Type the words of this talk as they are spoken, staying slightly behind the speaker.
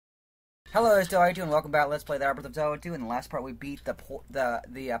Hello, it's Touhou, and welcome back. Let's play the Labyrinth of Touhou. In the last part, we beat the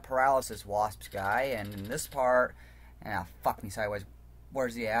paralysis wasps guy, and in this part, fuck me sideways.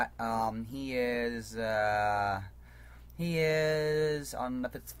 Where's he at? He is on the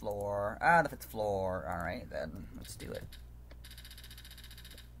fifth floor. The fifth floor. All right, then let's do it.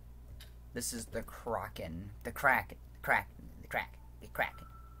 This is the Kraken. Get cracking.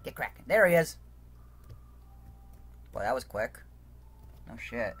 There he is. Boy, that was quick. No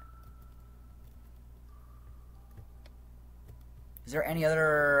shit. Is there any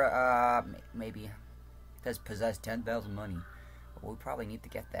other, maybe, it says possess 10,000 money. Well, we probably need to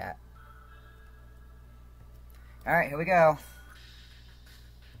get that. Alright, here we go.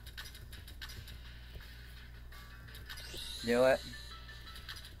 Do it.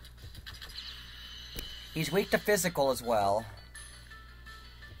 He's weak to physical as well.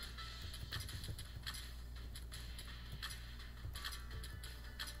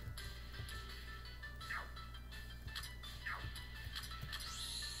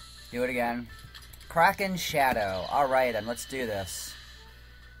 Do it again. Kraken Shadow. Alright then, let's do this.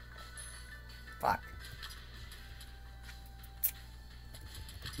 Fuck.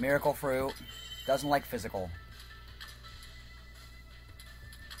 Miracle Fruit. Doesn't like physical.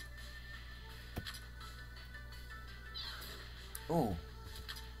 Ooh.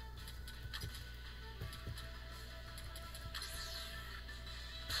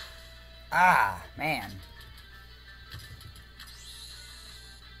 Ah, man.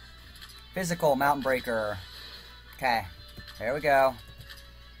 Physical Mountain Breaker. Okay, here we go.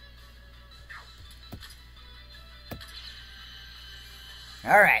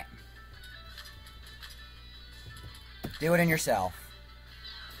 Alright. Do it in yourself.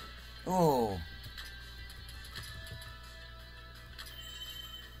 Ooh.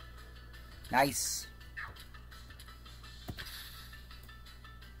 Nice.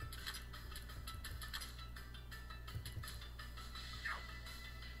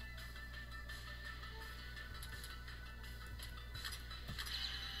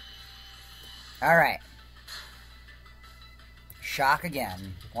 Alright. Shock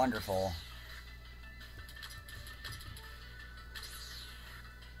again. Wonderful.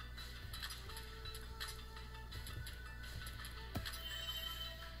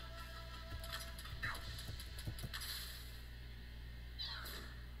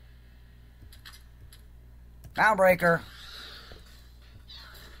 Mountain Breaker.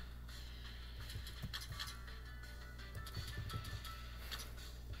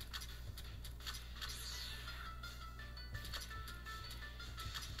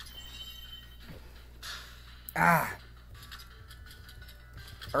 Ah.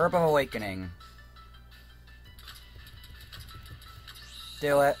 Herb of Awakening.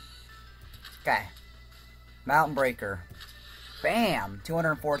 Do it. Okay. Mountain Breaker. Bam!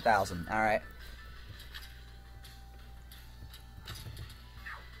 204,000. Alright.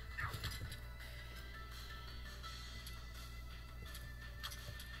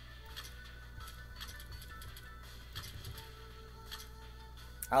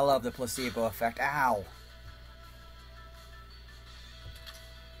 I love the placebo effect. Ow!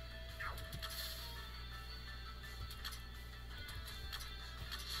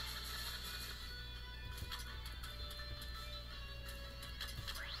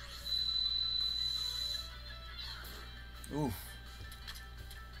 Oof.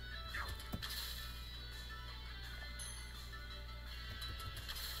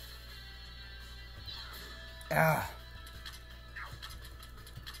 Ah.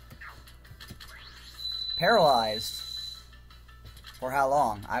 Paralyzed. For how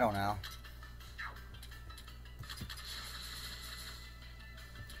long? I don't know.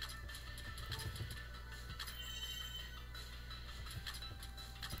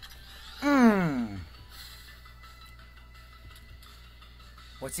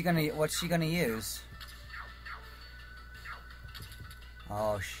 What's she gonna use?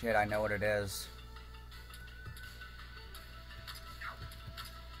 Oh shit, I know what it is.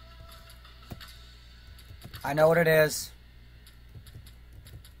 I know what it is.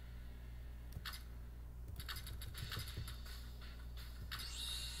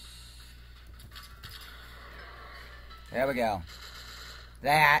 There we go.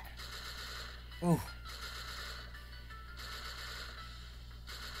 That. Ooh.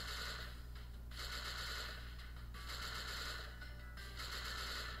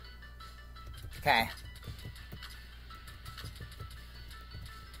 Okay.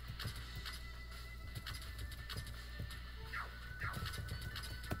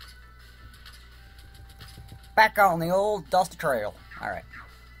 Back on the old dusty trail. Alright.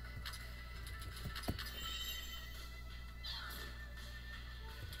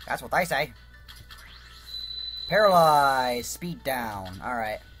 That's what they say. Paralyze. Speed down.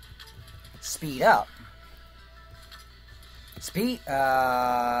 Alright. Speed up. Speed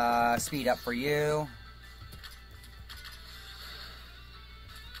up for you.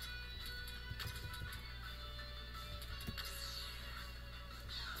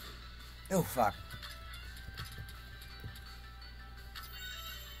 Oh, fuck.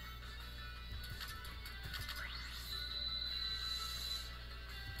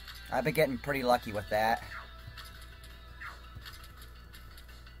 I've been getting pretty lucky with that.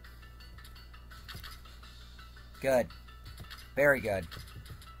 Good. Very good.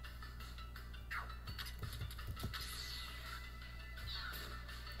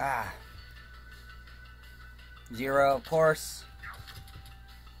 Ah. 0, of course.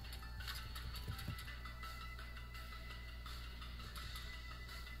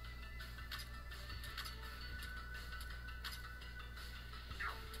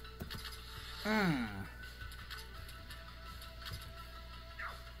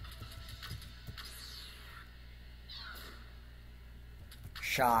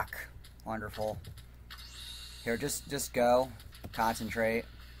 Shock. Wonderful. Here, just go. Concentrate.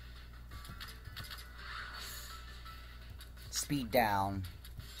 Speed down.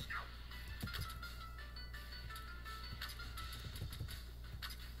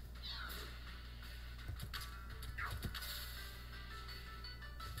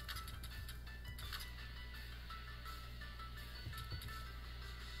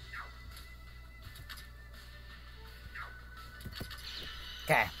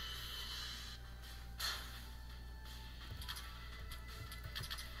 Okay.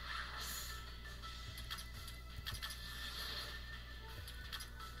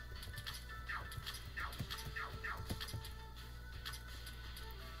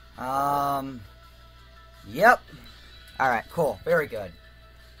 Yep. Alright, cool. Very good.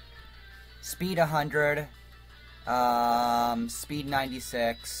 Speed 100. Speed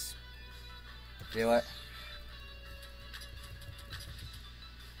 96. Do it.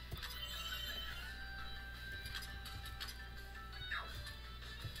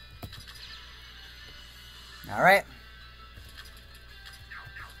 Alright.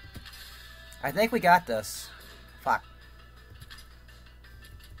 I think we got this. Fuck.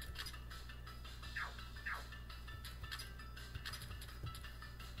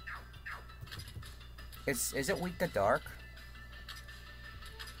 Is it weak to dark?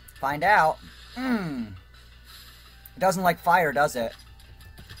 Find out. It doesn't like fire, does it?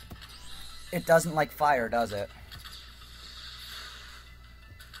 It doesn't like fire, does it?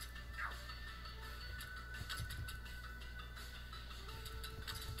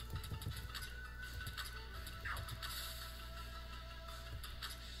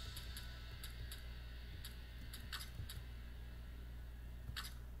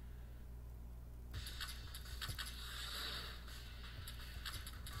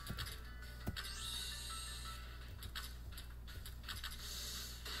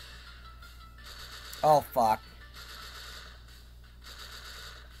 Oh, fuck.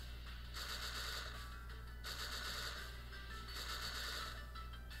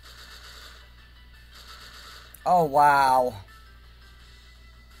 Oh, wow.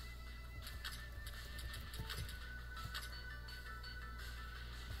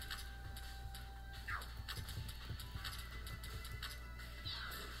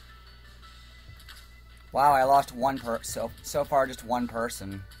 Wow, I lost one so far just one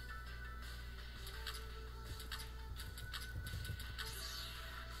person.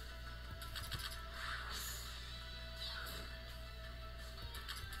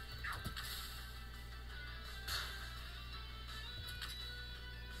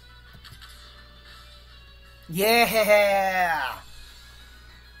 Yeah!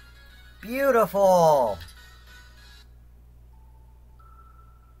 Beautiful!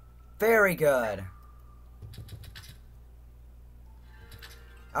 Very good.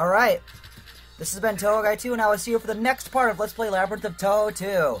 Alright. This has been Touhou Guy 2, and I will see you for the next part of Let's Play Labyrinth of Touhou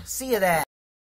 2. See you then!